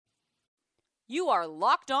You are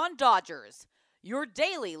Locked On Dodgers, your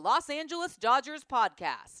daily Los Angeles Dodgers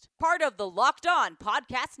podcast. Part of the Locked On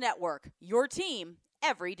Podcast Network, your team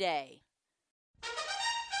every day.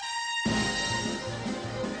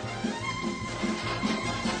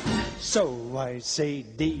 So I say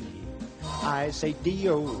D, I say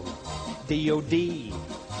D-O, D-O-D,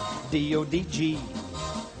 D-O-D-G,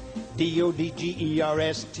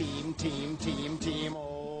 D-O-D-G-E-R-S, team, oh.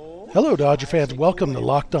 Hello, Dodger fans. Welcome to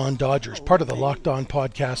Locked On Dodgers, part of the Locked On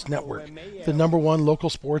Podcast Network, the number one local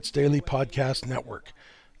sports daily podcast network.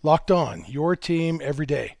 Locked On, your team every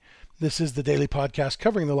day. This is the daily podcast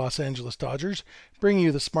covering the Los Angeles Dodgers, bringing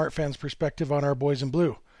you the smart fans' perspective on our boys in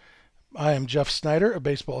blue. I am Jeff Snyder of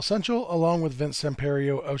Baseball Essential, along with Vince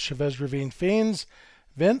Samperio of Chavez Ravine Fiends.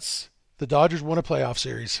 Vince, the Dodgers won a playoff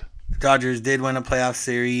series. Dodgers did win a playoff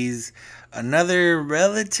series. Another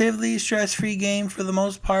relatively stress-free game for the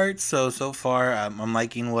most part. So far, I'm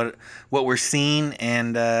liking what we're seeing,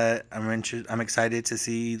 and I'm excited to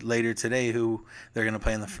see later today who they're going to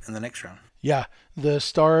play in the next round. Yeah, the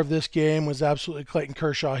star of this game was absolutely Clayton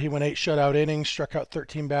Kershaw. He went 8 shutout innings, struck out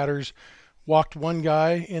 13 batters, walked one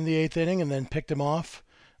guy in the 8th inning, and then picked him off.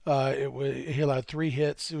 He allowed 3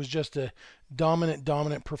 hits. It was just a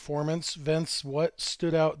dominant performance. Vince, what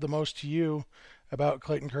stood out the most to you about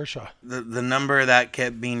Clayton Kershaw? The number that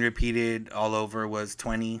kept being repeated all over was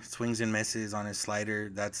 20 swings and misses on his slider.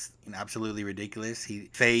 That's absolutely ridiculous. He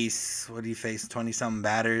faced 20-something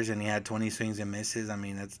batters, and he had 20 swings and misses. I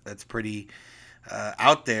mean, that's pretty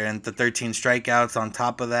out there. And the 13 strikeouts on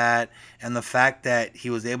top of that, and the fact that he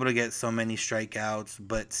was able to get so many strikeouts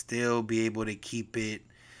but still be able to keep it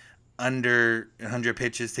under 100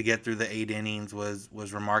 pitches to get through the 8 innings was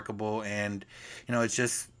remarkable. And it's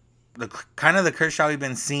just the kind of the Kershaw we've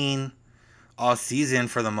been seeing all season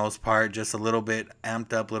for the most part, just a little bit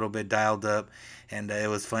amped up, a little bit dialed up, and it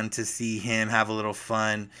was fun to see him have a little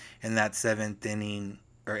fun in that 7th inning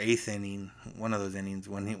or 8th inning, one of those innings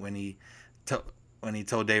when he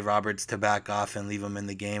told Dave Roberts to back off and leave him in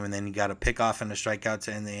the game, and then he got a pickoff and a strikeout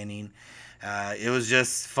to end the inning. It was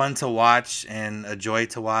just fun to watch and a joy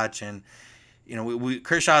to watch, and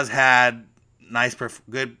Kershaw's had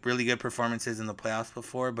really good performances in the playoffs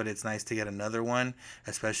before, but it's nice to get another one,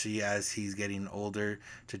 especially as he's getting older,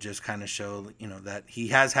 to just kind of show that he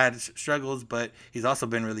has had struggles, but he's also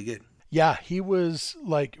been really good. Yeah, he was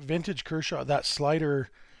like vintage Kershaw. That slider,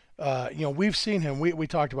 we've seen him. We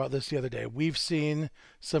talked about this the other day. We've seen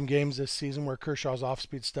some games this season where Kershaw's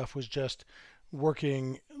off-speed stuff was just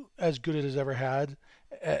working as good as ever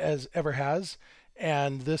has.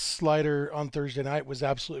 And this slider on Thursday night was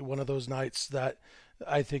absolutely one of those nights that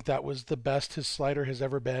I think that was the best his slider has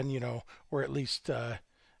ever been, or at least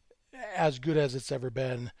as good as it's ever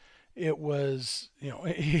been. It was,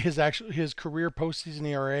 his career postseason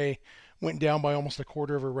ERA went down by almost a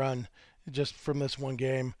quarter of a run just from this one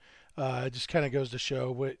game. It just kind of goes to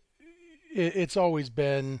show what it's always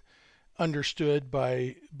been understood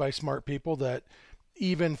by smart people that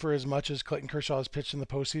even for as much as Clayton Kershaw has pitched in the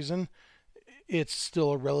postseason, it's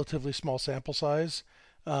still a relatively small sample size.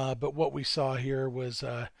 But what we saw here was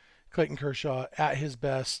Clayton Kershaw at his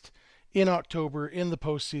best in October in the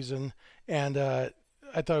postseason. And I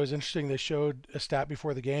thought it was interesting. They showed a stat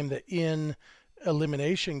before the game that in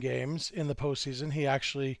elimination games in the postseason, he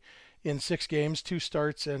actually, in 6 games, 2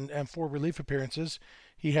 starts and 4 relief appearances,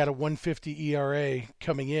 he had a 1.50 ERA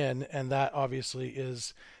coming in, and that obviously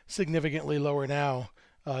is significantly lower now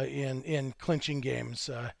in clinching games.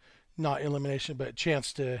 Not elimination, but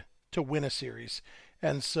chance to win a series.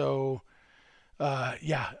 And so,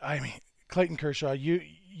 Clayton Kershaw,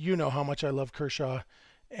 you know how much I love Kershaw,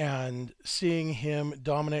 and seeing him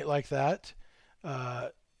dominate like that,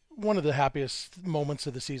 one of the happiest moments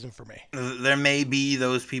of the season for me. There may be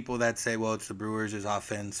those people that say, well, it's the Brewers, his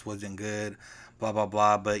offense wasn't good, blah, blah,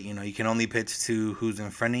 blah, but, you can only pitch to who's in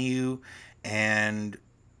front of you, and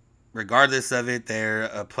regardless of it, they're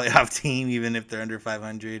a playoff team, even if they're under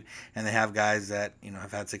 500, and they have guys that,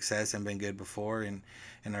 have had success and been good before and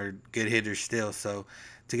are good hitters still. So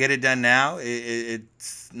to get it done now,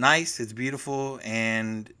 it's nice, it's beautiful,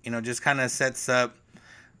 and, just kind of sets up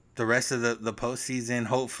the rest of the postseason.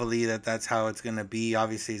 Hopefully that's how it's going to be.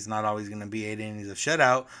 Obviously, it's not always going to be 8 innings of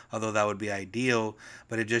shutout, although that would be ideal,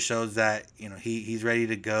 but it just shows that, he's ready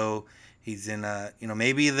to go. He's in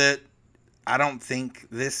I don't think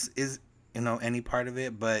this is, any part of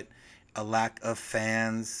it, but a lack of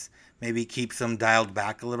fans maybe keeps them dialed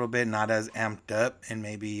back a little bit, not as amped up, and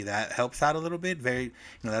maybe that helps out a little bit. Very,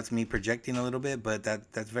 that's me projecting a little bit, but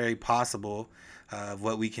that's very possible of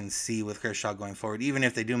what we can see with Kershaw going forward. Even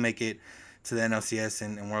if they do make it to the NLCS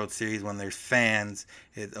and World Series when there's fans.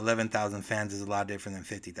 11,000 fans is a lot different than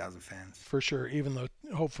 50,000 fans. For sure, even though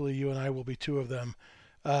hopefully you and I will be two of them.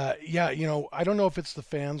 Yeah, I don't know if it's the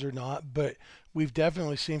fans or not, but we've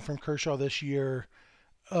definitely seen from Kershaw this year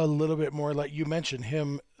a little bit more, like you mentioned,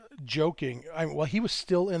 him joking. Well, he was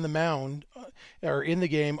still in the mound, or in the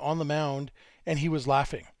game on the mound, and he was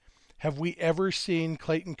laughing. Have we ever seen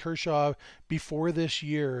Clayton Kershaw before this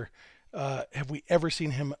year? Have we ever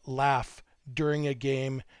seen him laugh during a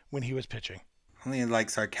game when he was pitching? Only like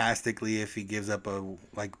sarcastically if he gives up a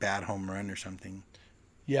bad home run or something.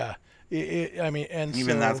 Yeah, and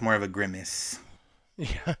even that's more of a grimace.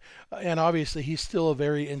 Yeah, and obviously he's still a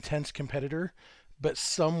very intense competitor, but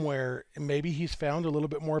somewhere maybe he's found a little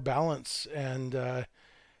bit more balance and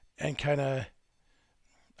kind of,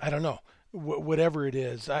 I don't know, whatever it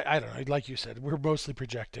is. I don't know. Like you said, we're mostly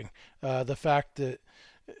projecting. The fact that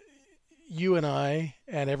you and I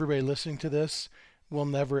and everybody listening to this will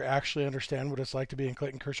never actually understand what it's like to be in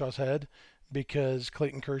Clayton Kershaw's head, because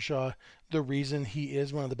Clayton Kershaw, the reason he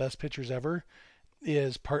is one of the best pitchers ever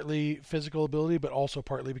is partly physical ability, but also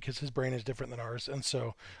partly because his brain is different than ours. And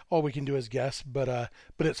so all we can do is guess, but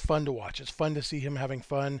it's fun to watch. It's fun to see him having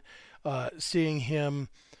fun, seeing him,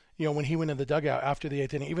 when he went in the dugout after the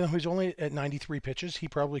 8th inning, even though he was only at 93 pitches, he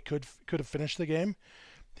probably could have finished the game.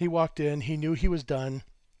 He walked in, he knew he was done,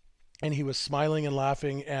 and he was smiling and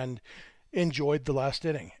laughing and enjoyed the last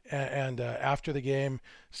inning. And after the game,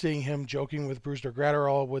 seeing him joking with Brusdar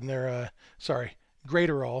Graterol when they're,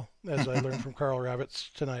 Graterol, as I learned from Carl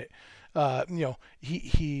Ravitz tonight.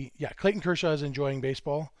 Clayton Kershaw is enjoying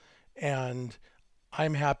baseball, and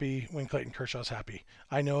I'm happy when Clayton Kershaw's happy.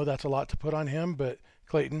 I know that's a lot to put on him, but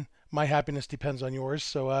Clayton, my happiness depends on yours,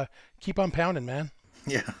 so keep on pounding, man.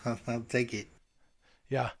 Yeah, I'll take it.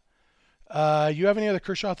 Yeah. You have any other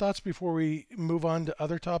Kershaw thoughts before we move on to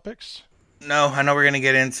other topics? No, I know we're going to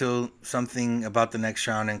get into something about the next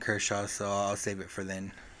round in Kershaw, so I'll save it for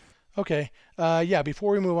then. Okay.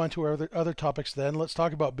 Before we move on to our other topics then, let's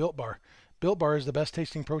talk about Built Bar. Built Bar is the best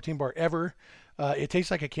tasting protein bar ever. It tastes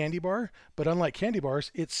like a candy bar, but unlike candy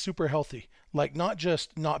bars, it's super healthy. Like, not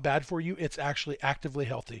just not bad for you, it's actually actively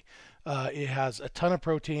healthy. It has a ton of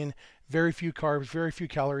protein, very few carbs, very few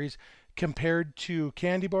calories. Compared to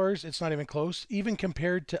candy bars, it's not even close. Even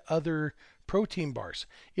compared to other protein bars,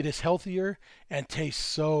 it is healthier and tastes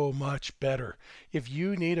so much better. If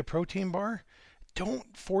you need a protein bar,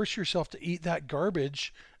 don't force yourself to eat that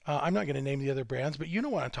garbage. I'm not going to name the other brands, but you know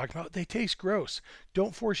what I'm talking about. They taste gross.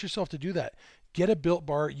 Don't force yourself to do that. Get a Built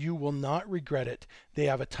Bar. You will not regret it. They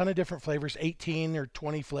have a ton of different flavors, 18 or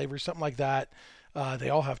 20 flavors, something like that. They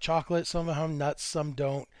all have chocolate. Some of them have nuts, some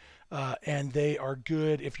don't. And they are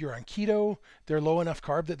good if you're on keto. They're low enough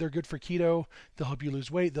carb that they're good for keto. They'll help you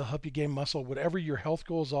lose weight. They'll help you gain muscle. Whatever your health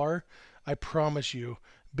goals are, I promise you,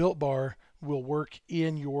 Built Bar will work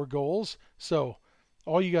in your goals. So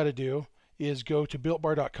all you got to do is go to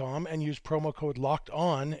BuiltBar.com and use promo code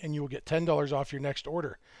LOCKEDON, and you will get $10 off your next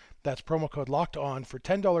order. That's promo code LOCKEDON for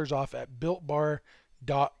 $10 off at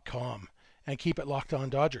BuiltBar.com. And keep it locked on,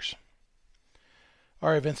 Dodgers. All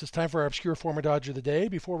right, Vince, it's time for our Obscure Former Dodger of the Day.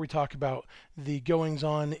 Before we talk about the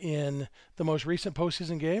goings-on in the most recent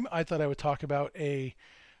postseason game, I thought I would talk about a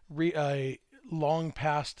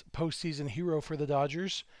long-past postseason hero for the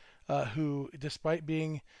Dodgers, who, despite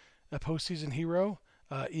being a postseason hero,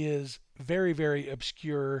 is very, very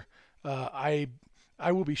obscure. I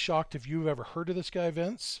will be shocked if you've ever heard of this guy,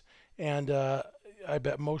 Vince, and I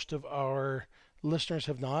bet most of our listeners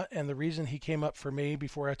have not. And the reason he came up for me,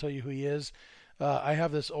 before I tell you who he is, I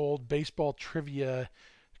have this old baseball trivia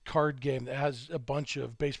card game that has a bunch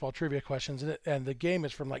of baseball trivia questions in it, and the game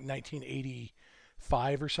is from like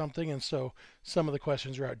 1985 or something, and so some of the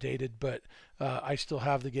questions are outdated, but I still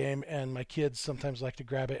have the game, and my kids sometimes like to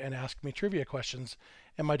grab it and ask me trivia questions,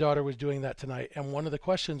 and my daughter was doing that tonight, and one of the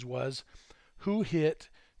questions was, who hit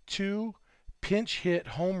 2 pinch hit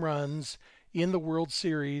home runs in the World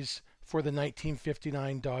Series for the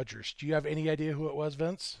 1959 Dodgers? Do you have any idea who it was,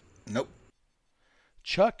 Vince? Nope.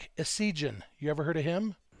 Chuck Essegian. You ever heard of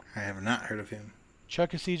him? I have not heard of him.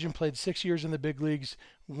 Chuck Essegian played 6 years in the big leagues.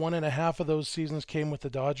 1.5 of those seasons came with the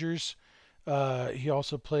Dodgers. He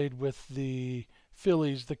also played with the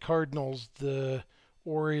Phillies, the Cardinals, the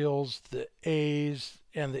Orioles, the A's,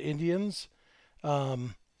 and the Indians.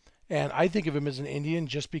 And I think of him as an Indian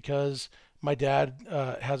just because my dad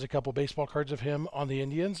has a couple baseball cards of him on the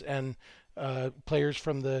Indians, and players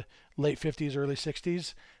from the late 50s, early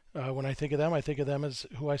 60s. When I think of them as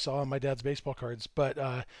who I saw on my dad's baseball cards. But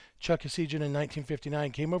Chuck Essegian in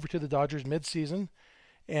 1959 came over to the Dodgers midseason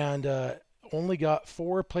and only got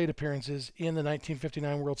 4 plate appearances in the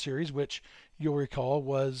 1959 World Series, which you'll recall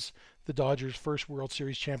was the Dodgers' first World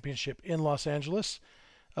Series championship in Los Angeles.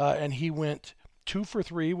 And he went 2 for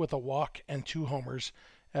 3 with a walk and 2 homers.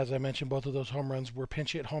 As I mentioned, both of those home runs were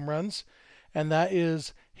pinch hit home runs. And that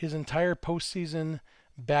is his entire postseason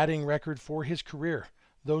batting record for his career,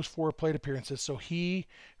 those 4 plate appearances. So he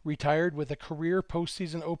retired with a career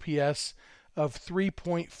postseason OPS of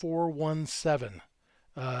 3.417.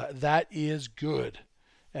 That is good.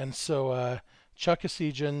 And so Chuck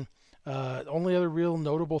Essegian, only other real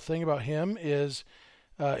notable thing about him is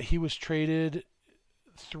he was traded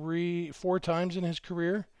 4 times in his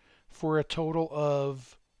career for a total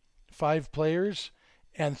of 5 players,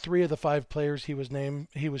 and 3 of the 5 players he was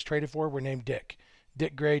traded for were named Dick.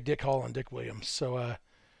 Dick Gray, Dick Hall, and Dick Williams. So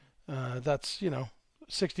that's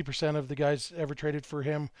 60% of the guys ever traded for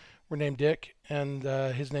him were named Dick, and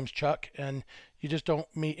his name's Chuck, and you just don't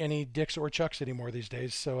meet any Dicks or Chucks anymore these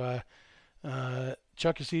days. So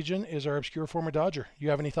Chuck Essegian is our obscure former Dodger. You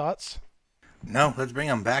have any thoughts? No, let's bring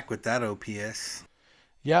him back with that OPS.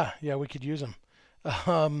 Yeah, we could use him.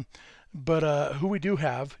 But who we do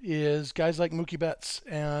have is guys like Mookie Betts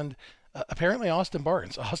and apparently Austin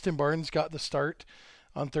Barnes. Austin Barnes got the start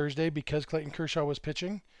on Thursday because Clayton Kershaw was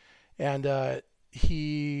pitching, and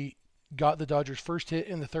he got the Dodgers' first hit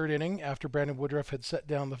in the 3rd inning after Brandon Woodruff had set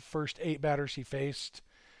down the first 8 batters he faced.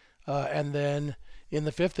 And then in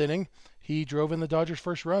the 5th inning, he drove in the Dodgers'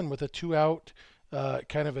 first run with a 2-out,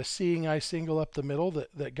 kind of a seeing eye single up the middle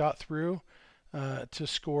that got through to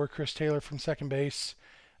score Chris Taylor from second base,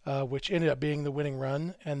 which ended up being the winning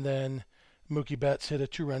run. And then Mookie Betts hit a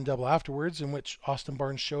 2-run double afterwards, in which Austin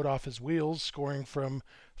Barnes showed off his wheels, scoring from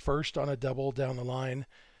first on a double down the line.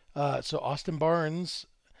 So Austin Barnes,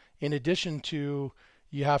 in addition to,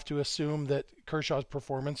 you have to assume that Kershaw's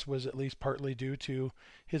performance was at least partly due to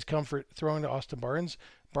his comfort throwing to Austin Barnes.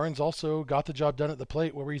 Barnes also got the job done at the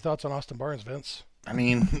plate. What were your thoughts on Austin Barnes, Vince? I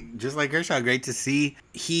mean, just like Kershaw, great to see.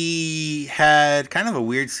 He had kind of a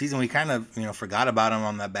weird season. We kind of, forgot about him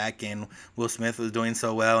on the back end. Will Smith was doing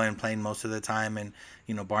so well and playing most of the time, and,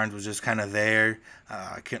 Barnes was just kind of there.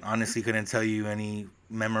 I honestly couldn't tell you any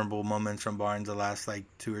memorable moments from Barnes the last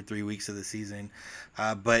 2 or 3 weeks of the season.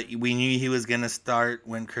 But we knew he was going to start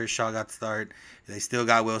when Kershaw got start. They still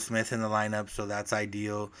got Will Smith in the lineup, so that's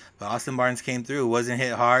ideal. But Austin Barnes came through. It wasn't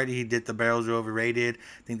hit hard. He did the barrels were overrated.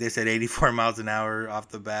 I think they said 84 miles an hour off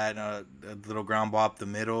the bat, a little ground ball up the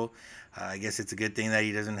middle. I guess it's a good thing that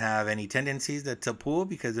he doesn't have any tendencies to pull,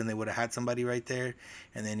 because then they would have had somebody right there,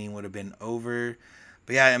 and then he would have been over.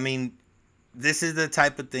 But yeah, I mean, this is the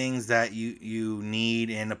type of things that you need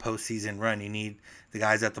in a postseason run. You need the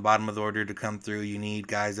guys at the bottom of the order to come through. You need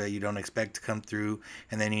guys that you don't expect to come through,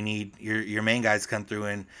 and then you need your main guys to come through.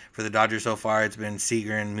 And for the Dodgers so far, it's been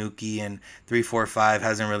Seager and Mookie, and 3, 4, 5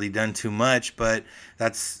 hasn't really done too much, but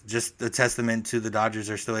that's just a testament to the Dodgers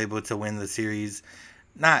are still able to win the series,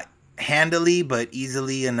 not handily, but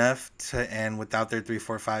easily enough and without their 3,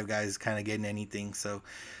 4, 5 guys kind of getting anything. So,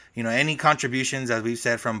 any contributions, as we've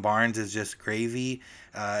said, from Barnes is just gravy,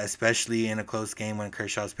 especially in a close game when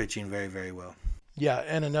Kershaw's pitching very, very well. Yeah,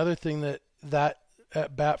 and another thing that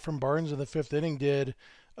at bat from Barnes in the 5th inning did,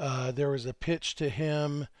 there was a pitch to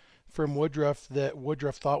him from Woodruff that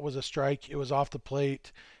Woodruff thought was a strike. It was off the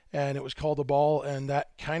plate, and it was called a ball, and that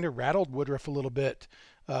kind of rattled Woodruff a little bit.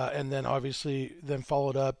 And then obviously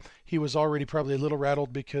followed up. He was already probably a little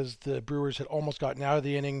rattled because the Brewers had almost gotten out of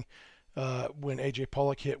the inning when A.J.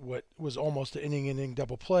 Pollock hit what was almost an inning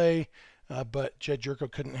double play, but Jed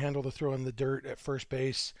Jerko couldn't handle the throw in the dirt at first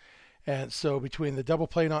base. And so between the double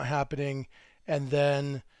play not happening and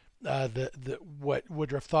then the what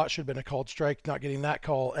Woodruff thought should have been a called strike, not getting that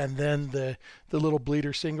call, and then the little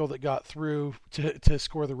bleeder single that got through to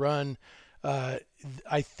score the run,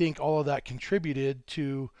 I think all of that contributed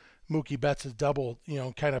to Mookie Betts' double,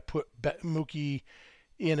 kind of put Mookie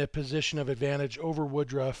in a position of advantage over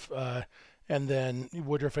Woodruff, and then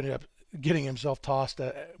Woodruff ended up getting himself tossed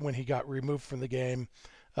when he got removed from the game.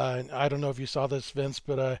 I don't know if you saw this, Vince,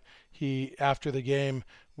 but he, after the game,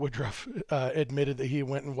 Woodruff admitted that he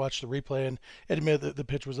went and watched the replay and admitted that the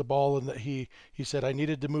pitch was a ball, and that he said, I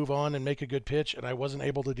needed to move on and make a good pitch, and I wasn't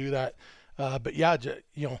able to do that. But yeah,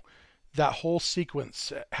 that whole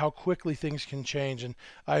sequence, how quickly things can change. And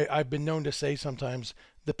I've been known to say sometimes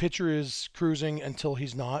the pitcher is cruising until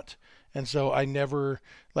he's not. And so I never,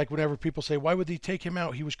 whenever people say, why would they take him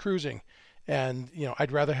out? He was cruising. And,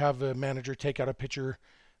 I'd rather have a manager take out a pitcher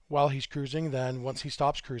while he's cruising than once he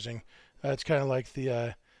stops cruising. It's kind of like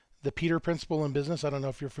the Peter principle in business. I don't know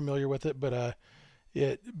if you're familiar with it, but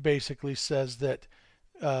it basically says that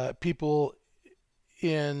people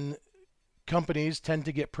in companies tend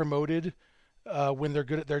to get promoted when they're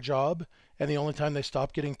good at their job, and the only time they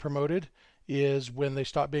stop getting promoted is when they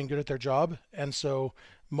stop being good at their job. And so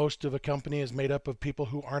most of a company is made up of people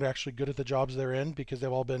who aren't actually good at the jobs they're in because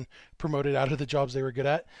they've all been promoted out of the jobs they were good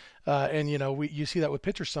at. And you see that with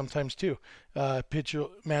pitchers sometimes too. Pitcher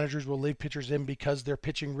managers will leave pitchers in because they're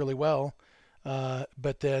pitching really well,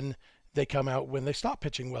 but then they come out when they stop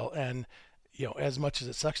pitching well. And as much as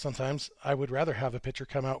it sucks sometimes, I would rather have a pitcher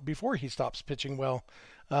come out before he stops pitching well.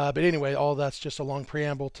 But anyway, all that's just a long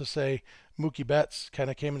preamble to say Mookie Betts kind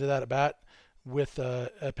of came into that at bat with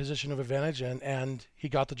a position of advantage, and he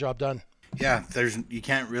got the job done. Yeah, you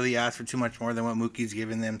can't really ask for too much more than what Mookie's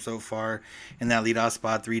given them so far in that leadoff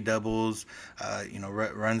spot. 3 doubles,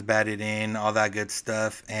 runs batted in, all that good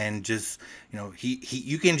stuff, and just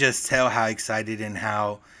you can just tell how excited and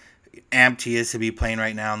how amped he is to be playing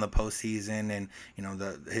right now in the postseason. And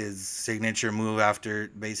his signature move after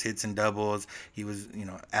base hits and doubles, he was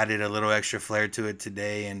added a little extra flair to it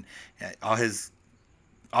today, and all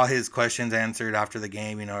his questions answered after the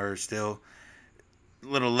game, are still a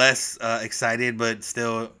little less excited, but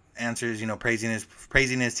still answers,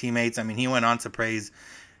 praising his teammates. I mean, he went on to praise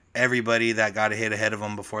everybody that got a hit ahead of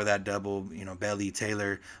him before that double, Belly,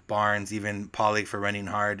 Taylor, Barnes, even Pollock for running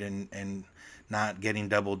hard and not getting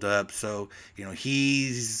doubled up. So,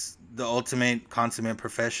 he's the ultimate consummate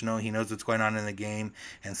professional. He knows what's going on in the game,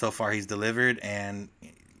 and so far he's delivered, and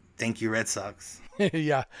thank you, Red Sox.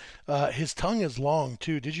 Yeah. His tongue is long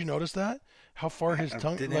too. Did you notice that? How far his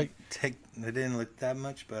tongue it didn't look that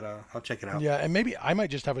much, but I'll check it out. Yeah, and maybe I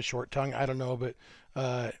might just have a short tongue. I don't know, but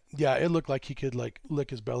yeah, it looked like he could lick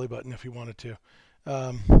his belly button if he wanted to.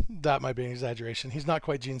 That might be an exaggeration. He's not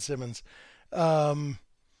quite Gene Simmons.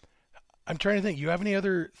 I'm trying to think. You have any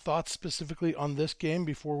other thoughts specifically on this game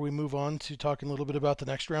before we move on to talking a little bit about the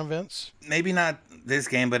next round, Vince? Maybe not this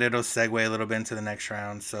game, but it'll segue a little bit into the next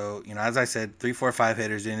round. So, as I said, 3, 4, 5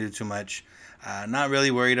 hitters didn't do too much. Not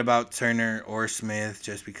really worried about Turner or Smith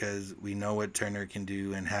just because we know what Turner can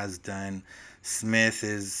do and has done. Smith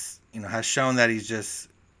has shown that he's just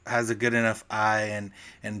has a good enough eye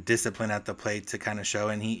and discipline at the plate to kind of show,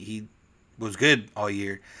 and he was good all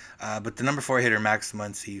year. But the number 4 hitter, Max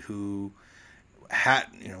Muncy, who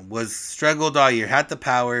was struggled all year, had the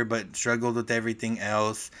power, but struggled with everything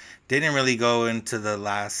else. Didn't really go into the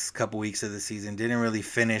last couple weeks of the season. Didn't really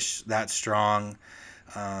finish that strong.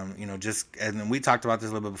 And we talked about this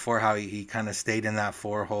a little bit before, how he kind of stayed in that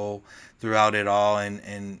 4 hole throughout it all.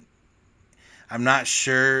 And I'm not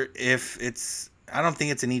sure if I don't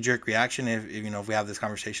think it's a knee-jerk reaction if we have this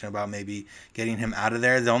conversation about maybe getting him out of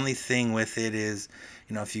there. The only thing with it is,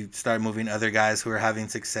 if you start moving other guys who are having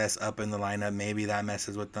success up in the lineup, maybe that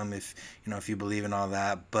messes with them if you believe in all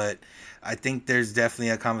that. But I think there's definitely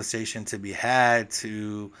a conversation to be had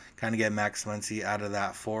to kind of get Max Muncy out of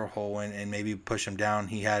that 4 hole and maybe push him down.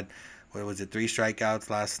 He had, 3 strikeouts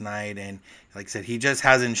last night. And like I said, he just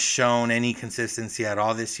hasn't shown any consistency at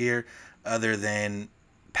all this year other than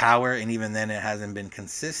power, and even then it hasn't been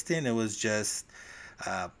consistent. It was just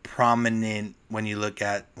prominent when you look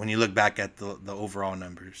back at the overall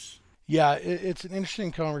numbers. Yeah, it's an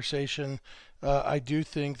interesting conversation. I do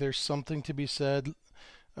think there's something to be said,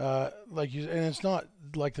 and it's not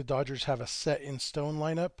like the Dodgers have a set in stone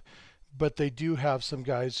lineup, but they do have some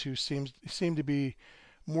guys who seem to be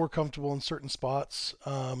more comfortable in certain spots.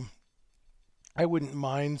 I wouldn't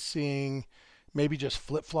mind seeing maybe just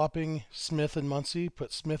flip-flopping Smith and Muncy,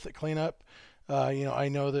 put Smith at cleanup. I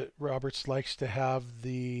know that Roberts likes to have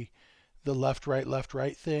the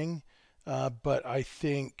left-right thing, but I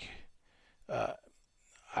think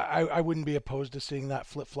I wouldn't be opposed to seeing that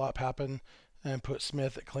flip-flop happen and put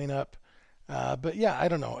Smith at cleanup. But yeah, I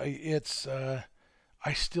don't know.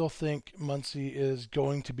 I still think Muncy is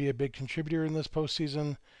going to be a big contributor in this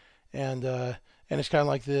postseason, and it's kind of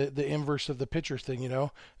like the inverse of the pitcher thing,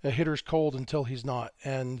 A hitter's cold until he's not.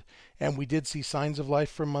 And we did see signs of life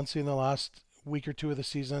from Muncy in the last week or 2 of the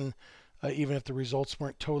season, even if the results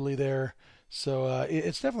weren't totally there. So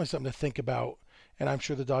it's definitely something to think about, and I'm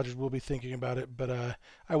sure the Dodgers will be thinking about it. But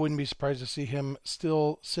I wouldn't be surprised to see him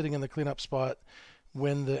still sitting in the cleanup spot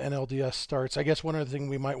when the NLDS starts. I guess one other thing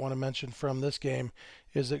we might want to mention from this game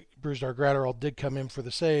is that Brusdar Graterol did come in for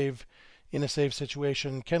the save. In a save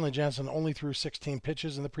situation, Kenley Jansen only threw 16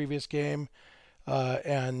 pitches in the previous game,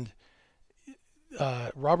 and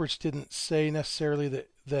Roberts didn't say necessarily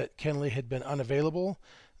that Kenley had been unavailable.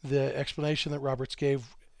 The explanation that Roberts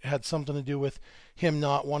gave had something to do with him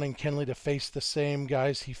not wanting Kenley to face the same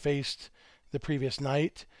guys he faced the previous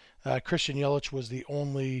night. Christian Yelich was the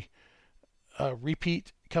only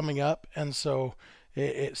repeat coming up, and so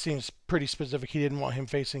it seems pretty specific. He didn't want him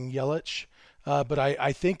facing Yelich. But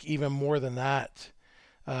I think even more than that,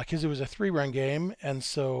 because it was a 3-run game, and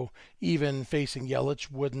so even facing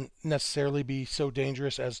Yelich wouldn't necessarily be so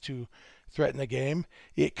dangerous as to threaten the game.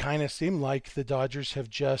 It kind of seemed like the Dodgers have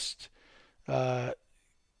just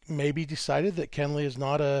maybe decided that Kenley is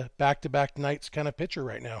not a back-to-back nights kind of pitcher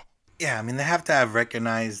right now. Yeah, I mean, they have to have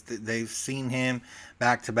recognized that they've seen him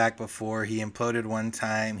back-to-back before. He imploded one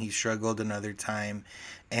time, he struggled another time,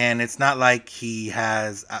 and it's not like he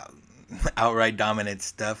has outright dominant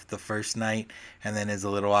stuff the first night and then is a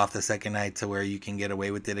little off the second night to where you can get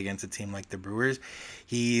away with it against a team like the Brewers.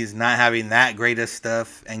 He's not having that great of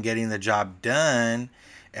stuff and getting the job done,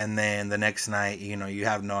 and then the next night, you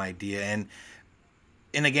have no idea. And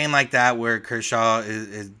in a game like that where Kershaw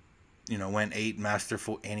is went 8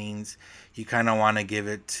 masterful innings, you kind of want to give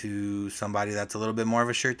it to somebody that's a little bit more of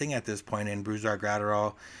a sure thing at this point. And Brusdar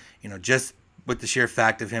Graterol, just with the sheer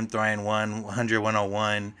fact of him throwing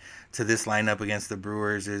 101 to this lineup against the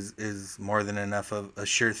Brewers is more than enough of a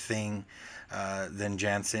sure thing than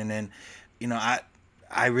Jansen. And,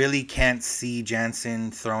 I really can't see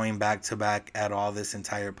Jansen throwing back-to-back at all this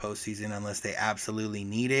entire postseason unless they absolutely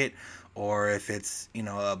need it, or if it's,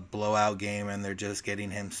 a blowout game and they're just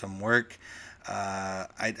getting him some work.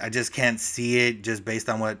 I just can't see it just based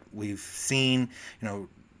on what we've seen.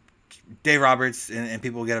 Dave Roberts, and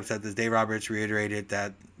people get upset this, Dave Roberts reiterated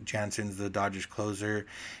that Jansen's the Dodgers closer.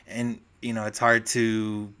 And, it's hard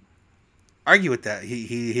to argue with that.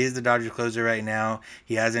 He is the Dodgers closer right now.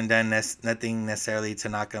 He hasn't done nothing necessarily to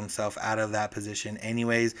knock himself out of that position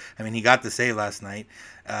anyways. I mean, he got the save last night.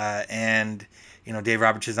 And Dave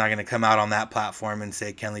Roberts is not going to come out on that platform and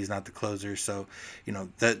say Kenley's not the closer. So,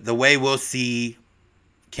 the way we'll see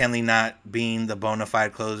Kenley not being the bona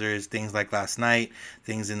fide closer is things like last night,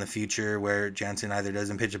 things in the future where Jansen either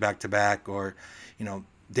doesn't pitch a back-to-back or,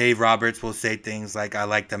 Dave Roberts will say things like, I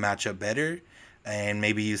like the matchup better, and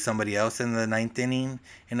maybe use somebody else in the 9th inning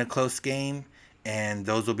in a close game. And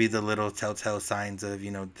those will be the little telltale signs of,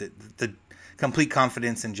 the complete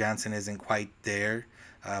confidence in Jansen isn't quite there.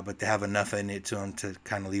 But they have enough in it to him to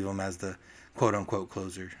kind of leave him as the quote-unquote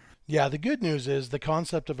closer. Yeah, the good news is the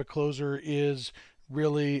concept of a closer is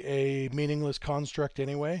really a meaningless construct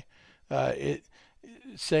anyway.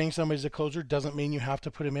 Saying somebody's a closer doesn't mean you have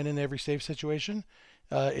to put him in every save situation.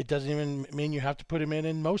 It doesn't even mean you have to put him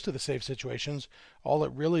in most of the save situations. All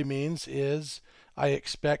it really means is I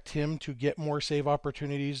expect him to get more save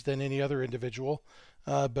opportunities than any other individual.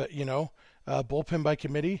 But, bullpen by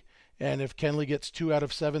committee. And if Kenley gets 2 out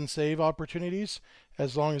of 7 save opportunities,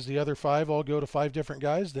 as long as the other 5 all go to 5 different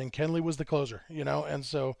guys, then Kenley was the closer, And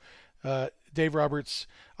so Dave Roberts,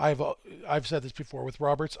 I've said this before with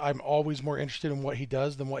Roberts, I'm always more interested in what he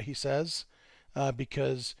does than what he says,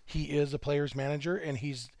 because he is a player's manager and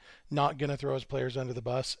he's not going to throw his players under the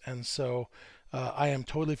bus. And so I am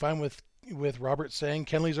totally fine with Roberts saying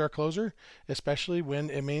Kenley's our closer, especially when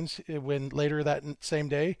it means when later that same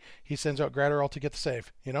day he sends out Graterol to get the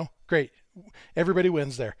save. Great. Everybody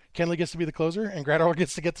wins there. Kenley gets to be the closer and Graterol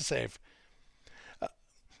gets to get the save.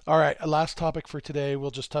 All right, last topic for today. We'll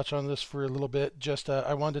just touch on this for a little bit.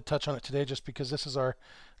 I wanted to touch on it today just because this is our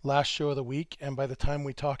last show of the week, and by the time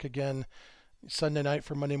we talk again Sunday night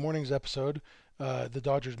for Monday morning's episode, the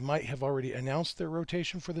Dodgers might have already announced their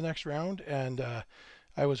rotation for the next round. And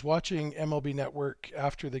I was watching MLB Network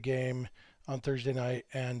after the game on Thursday night,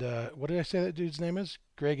 and what did I say that dude's name is?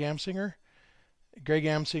 Greg Amsinger? Greg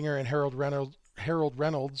Amsinger and Harold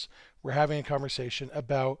Reynolds were having a conversation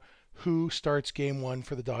about who starts Game 1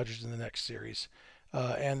 for the Dodgers in the next series.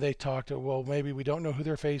 And they talked, well, maybe we don't know who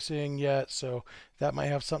they're facing yet, so that might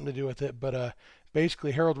have something to do with it. But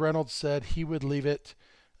basically, Harold Reynolds said he would leave it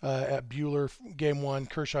at Buehler Game 1,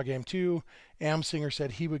 Kershaw Game 2. Amsinger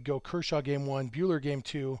said he would go Kershaw Game 1, Buehler Game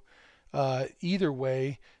 2. Either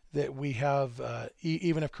way, that we have,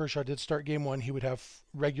 even if Kershaw did start Game 1, he would have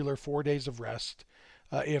regular 4 days of rest.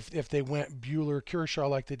 If they went Buehler Kershaw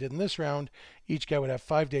like they did in this round, each guy would have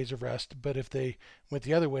 5 days of rest. But if they went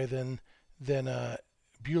the other way, then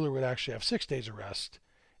Buehler would actually have 6 days of rest.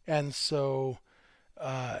 And so,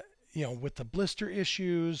 with the blister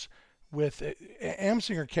issues,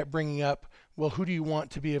 Amsinger kept bringing up, well, who do you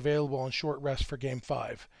want to be available on short rest for Game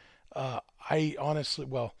 5? I honestly,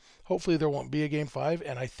 hopefully there won't be a Game 5,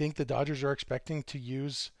 and I think the Dodgers are expecting to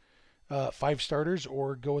use 5 starters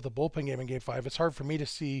or go with a bullpen game in Game 5. It's hard for me to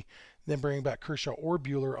see them bringing back Kershaw or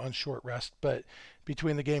Buehler on short rest, but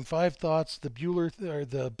between the Game 5 thoughts, the Buehler or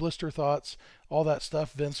the blister thoughts, all that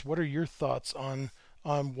stuff, Vince, what are your thoughts on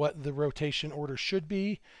what the rotation order should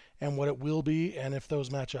be and what it will be, and if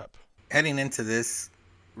those match up? Heading into this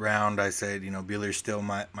round, I said, Buehler's still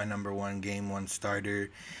my number one Game 1 starter.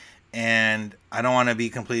 And I don't want to be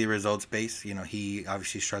completely results based. He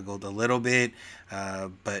obviously struggled a little bit,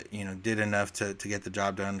 but did enough to get the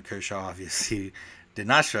job done. Kershaw obviously did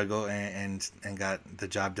not struggle and got the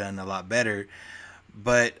job done a lot better.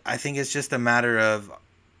 But I think it's just a matter of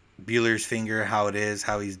Buehler's finger, how it is,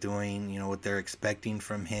 how he's doing, what they're expecting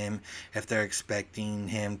from him. If they're expecting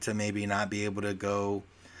him to maybe not be able to go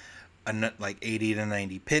like 80 to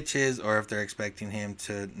 90 pitches, or if they're expecting him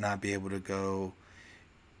to not be able to go,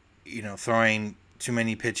 throwing too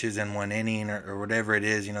many pitches in one inning or whatever it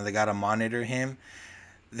is, they got to monitor him.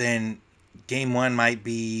 Then game one might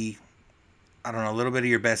be, I don't know, a little bit of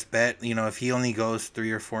your best bet. If he only goes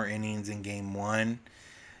 3 or 4 innings in game one,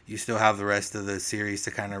 you still have the rest of the series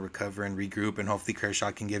to kind of recover and regroup, and hopefully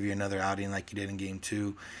Kershaw can give you another outing like he did in game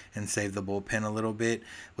 2 and save the bullpen a little bit.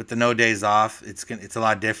 With the no days off, it's a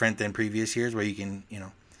lot different than previous years where you can,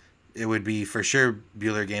 it would be for sure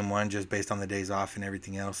Buehler game 1 just based on the days off and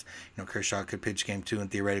everything else. Kershaw could pitch game 2 and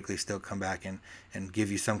theoretically still come back and give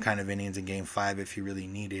you some kind of innings in game 5 if you really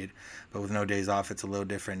needed. But with no days off, it's a little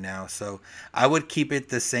different now. So I would keep it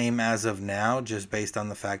the same as of now, just based on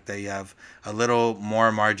the fact that you have a little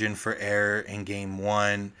more margin for error in game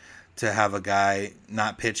 1 to have a guy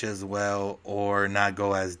not pitch as well or not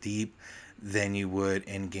go as deep than you would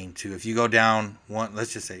in game 2. If you go down one,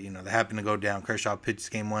 let's just say, they happen to go down, Kershaw pitches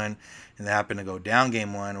game 1 and they happen to go down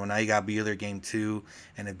game 1. Well, now you got Buehler game 2,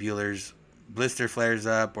 and if Buehler's blister flares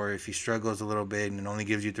up or if he struggles a little bit and only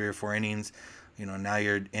gives you 3 or 4 innings, now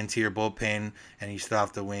you're into your bullpen and you still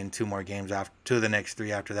have to win 2 more games after 2 of the next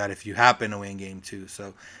 3 after that if you happen to win game 2.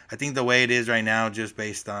 So I think the way it is right now, just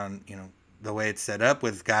based on, the way it's set up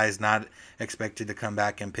with guys not expected to come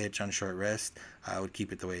back and pitch on short rest, I would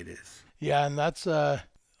keep it the way it is. Yeah, and that's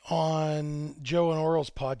on Joe and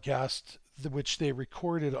Oral's podcast, which they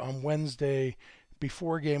recorded on Wednesday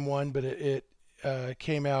before Game 1, but it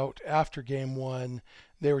came out after Game 1.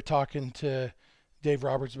 They were talking to Dave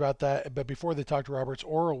Roberts about that, but before they talked to Roberts,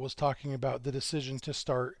 Oral was talking about the decision to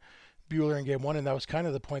start Buehler in Game 1, and that was kind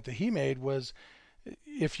of the point that he made, was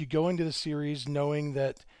if you go into the series knowing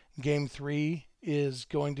that Game 3 is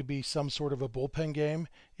going to be some sort of a bullpen game,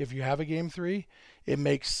 if you have a Game 3, it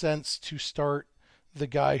makes sense to start the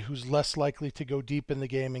guy who's less likely to go deep in the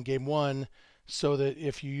game in Game 1, so that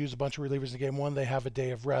if you use a bunch of relievers in Game 1, they have a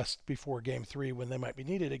day of rest before Game 3 when they might be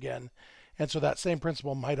needed again. And so that same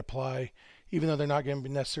principle might apply, even though they're not going to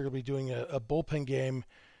be necessarily doing a bullpen game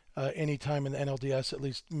anytime in the NLDS, at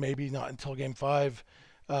least maybe not until Game 5.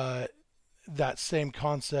 That same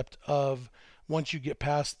concept of once you get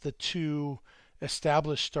past the 2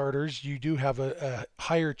 established starters, you do have a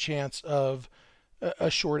higher chance of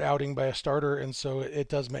a short outing by a starter, and so it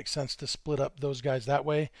does make sense to split up those guys that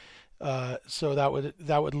way. So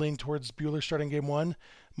that would lean towards Buehler starting Game 1.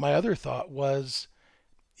 My other thought was,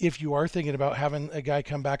 if you are thinking about having a guy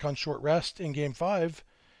come back on short rest in Game 5,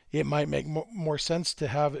 it might make more sense to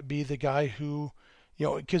have it be the guy who,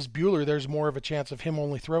 because Buehler, there's more of a chance of him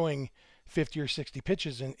only throwing 50 or 60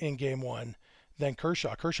 pitches in Game 1 than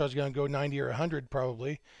Kershaw. Kershaw's going to go 90 or 100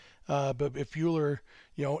 probably. But if Buehler,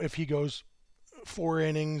 if he goes 4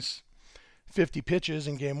 innings, 50 pitches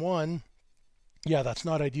in Game 1, yeah, that's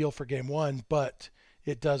not ideal for Game 1, but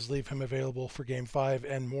it does leave him available for Game 5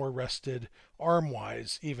 and more rested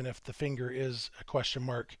arm-wise, even if the finger is a question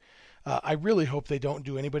mark. I really hope they don't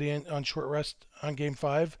do anybody on short rest on Game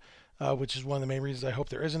 5, which is one of the main reasons I hope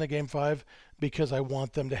there isn't a Game 5, because I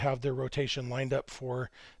want them to have their rotation lined up for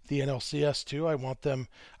the NLCS too. I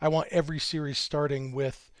want every series starting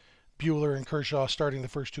with Buehler and Kershaw starting the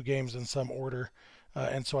first 2 games in some order,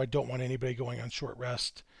 and so I don't want anybody going on short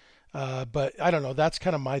rest. But I don't know. That's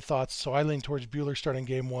kind of my thoughts. So I lean towards Buehler starting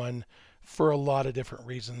Game 1 for a lot of different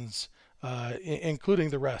reasons, including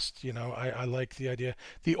the rest. I like the idea.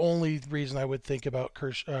 The only reason I would think about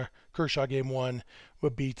Kershaw Game 1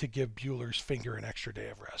 would be to give Buehler's finger an extra day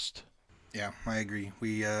of rest. Yeah, I agree.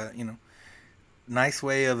 We, nice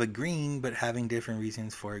way of agreeing, but having different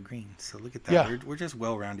reasons for agreeing. So look at that. Yeah. We're just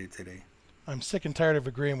well-rounded today. I'm sick and tired of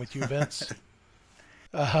agreeing with you, Vince.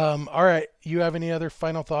 All right. You have any other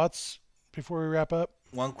final thoughts before we wrap up?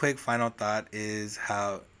 One quick final thought is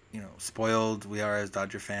how, spoiled we are as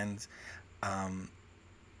Dodger fans.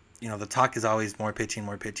 The talk is always more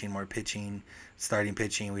pitching, starting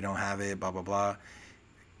pitching. We don't have it, blah, blah, blah.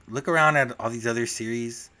 Look around at all these other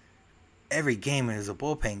series. Every game is a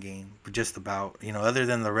bullpen game, just about, other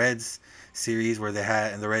than the Reds series where they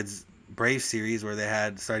had, and the Reds Braves series where they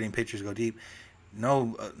had starting pitchers go deep.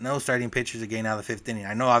 No starting pitchers again out of the 5th inning.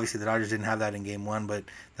 I know obviously the Dodgers didn't have that in Game 1, but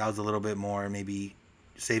that was a little bit more maybe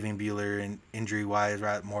saving Buehler and injury-wise,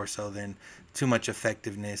 right, more so than too much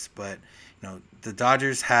effectiveness. But, the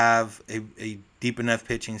Dodgers have a deep enough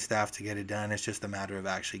pitching staff to get it done. It's just a matter of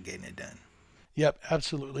actually getting it done. Yep,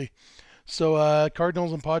 absolutely. So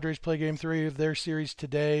Cardinals and Padres play Game 3 of their series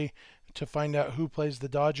today to find out who plays the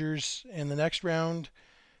Dodgers in the next round.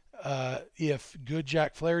 If good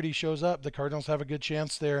Jack Flaherty shows up, the Cardinals have a good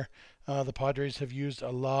chance there. The Padres have used a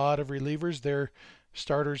lot of relievers. Their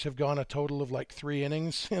starters have gone a total of like 3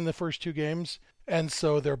 innings in the first 2 games. And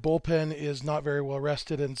so their bullpen is not very well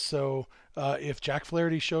rested. And so if Jack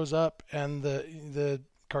Flaherty shows up and the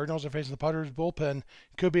Cardinals are facing the Padres bullpen,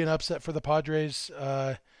 it could be an upset for the Padres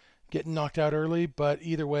getting knocked out early. But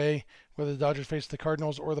either way, whether the Dodgers face the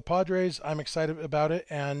Cardinals or the Padres, I'm excited about it.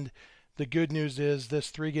 And the good news is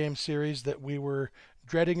this 3-game series that we were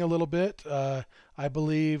dreading a little bit. I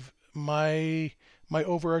believe my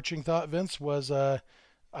overarching thought, Vince, was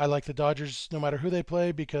I like the Dodgers no matter who they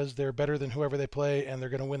play because they're better than whoever they play and they're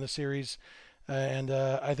going to win the series. And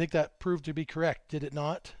I think that proved to be correct. Did it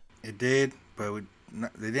not? It did, but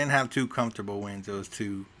they didn't have 2 comfortable wins. It was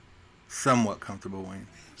 2 somewhat comfortable wins.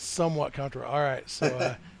 Somewhat comfortable. All right.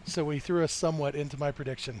 So so we threw a somewhat into my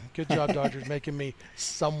prediction. Good job, Dodgers, making me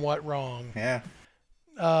somewhat wrong. Yeah.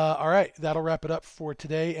 All right. That'll wrap it up for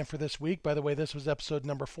today and for this week. By the way, this was episode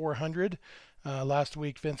number 400. Last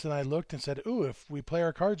week, Vince and I looked and said, ooh, if we play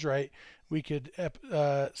our cards right, we could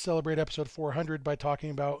celebrate episode 400 by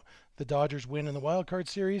talking about the Dodgers win in the Wild Card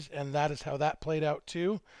Series, and that is how that played out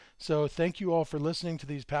too. So thank you all for listening to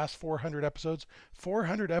these past 400 episodes.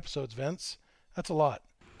 400 episodes, Vince. That's a lot.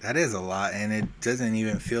 That is a lot, and it doesn't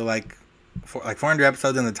even feel like 400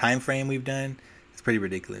 episodes in the time frame we've done. It's pretty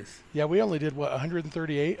ridiculous. Yeah, we only did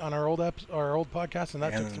 138 on our old podcast, and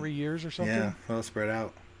that took 3 years or something. Yeah, well spread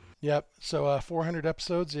out. Yep. So 400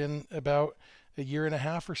 episodes in about a year and a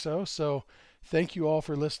half or so. So thank you all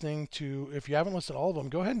for listening to. If you haven't listened to all of them,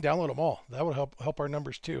 go ahead and download them all. That would help our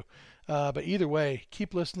numbers too. But either way,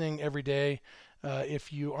 keep listening every day.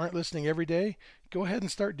 If you aren't listening every day, go ahead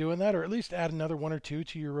and start doing that, or at least add another 1 or 2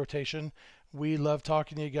 to your rotation. We love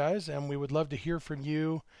talking to you guys, and we would love to hear from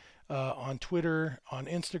you on Twitter, on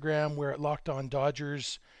Instagram. We're at Locked On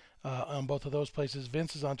Dodgers. On both of those places.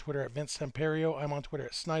 Vince is on Twitter at Vince Semperio. I'm on Twitter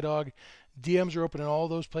at Snydog. DMs are open in all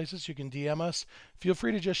those places. You can DM us. Feel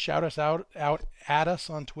free to just shout us out at us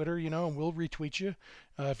on Twitter, and we'll retweet you.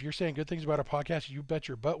 If you're saying good things about our podcast, you bet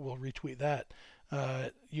your butt we'll retweet that.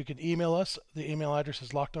 You can email us. The email address is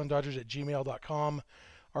lockedondodgers@gmail.com.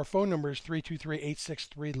 Our phone number is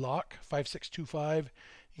 323-863-LOCK, 5625.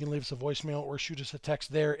 You can leave us a voicemail or shoot us a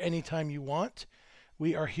text there anytime you want.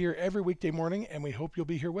 We are here every weekday morning, and we hope you'll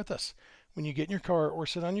be here with us. When you get in your car or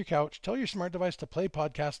sit on your couch, tell your smart device to play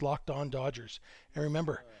podcast Locked On Dodgers. And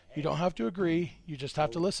remember, you don't have to agree. You just have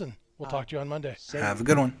to listen. We'll talk to you on Monday. Have a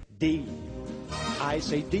good one. D. I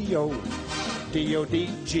say D-O.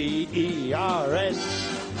 D-O-D-G-E-R-S.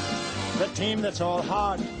 The team that's all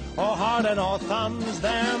heart and all thumbs.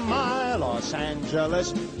 They're my Los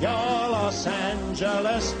Angeles, your Los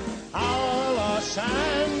Angeles, our Los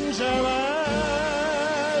Angeles.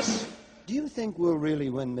 Do you think we'll really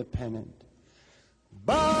win the pennant?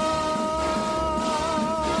 Bye!